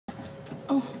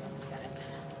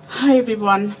Hi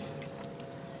everyone.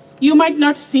 You might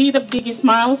not see the big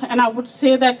smile, and I would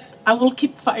say that I will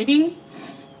keep fighting.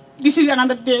 This is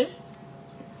another day.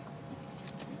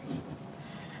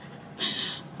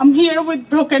 I'm here with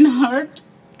broken heart.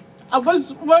 I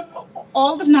was work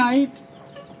all the night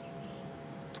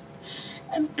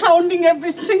and counting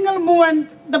every single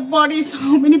moment, the bodies,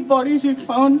 how many bodies we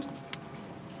found.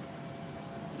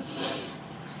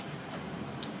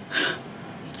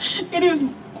 It is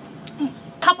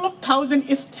couple of thousand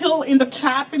is still in the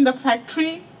trap in the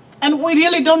factory, and we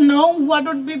really don't know what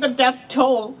would be the death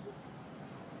toll.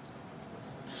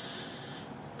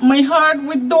 My heart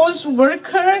with those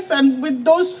workers and with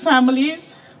those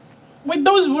families, with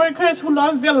those workers who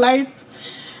lost their life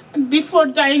before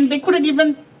dying. They couldn't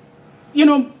even,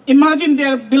 imagine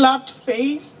their beloved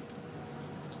face.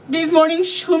 This morning,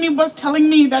 Sumi was telling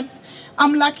me that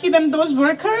I'm lucky than those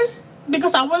workers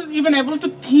because I was even able to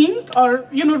think or,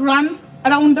 run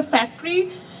around the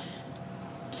factory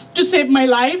to save my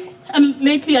life, and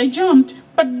lately I jumped.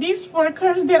 But these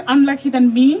workers, they're unlucky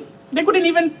than me. They couldn't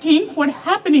even think what's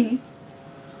happening.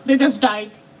 They just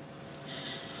died.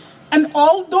 And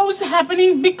all those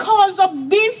happening because of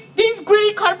these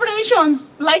greedy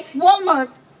corporations like Walmart.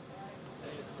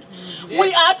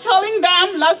 We are telling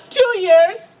them last 2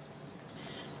 years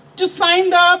to sign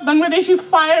the Bangladeshi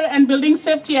Fire and Building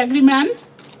Safety Agreement,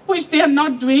 which they are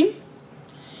not doing.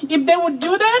 If they would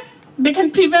do that, they can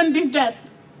prevent this death.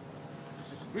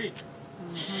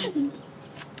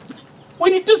 We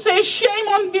need to say shame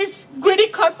on these greedy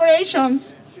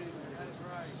corporations.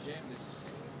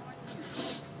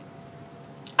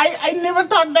 I never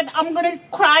thought that I'm going to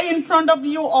cry in front of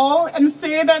you all and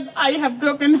say that I have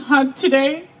broken heart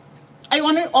today. I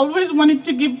always wanted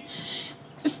to give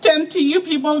strength to you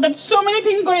people that so many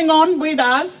things going on with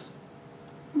us,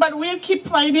 but we'll keep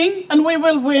fighting and we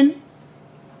will win.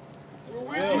 We'll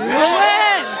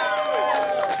win.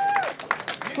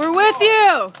 We're with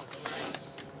you.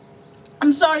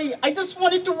 I'm sorry. I just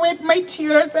wanted to wipe my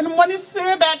tears and want to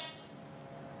say that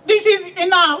this is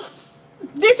enough.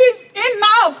 This is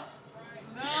enough.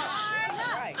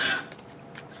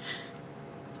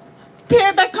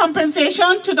 Pay the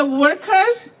compensation to the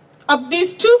workers of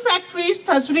these two factories,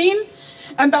 Tazreen,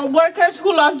 and the workers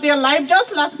who lost their life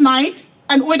just last night.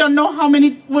 And we don't know how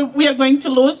many we are going to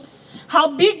lose. How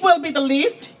big will be the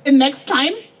list in next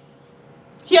time?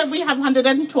 Here we have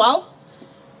 112.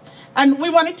 And we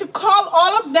wanted to call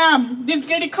all of them, these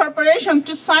greedy corporations,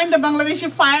 to sign the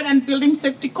Bangladeshi Fire and Building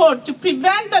Safety Code to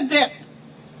prevent the death,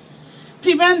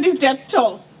 prevent this death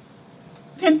toll.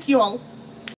 Thank you all.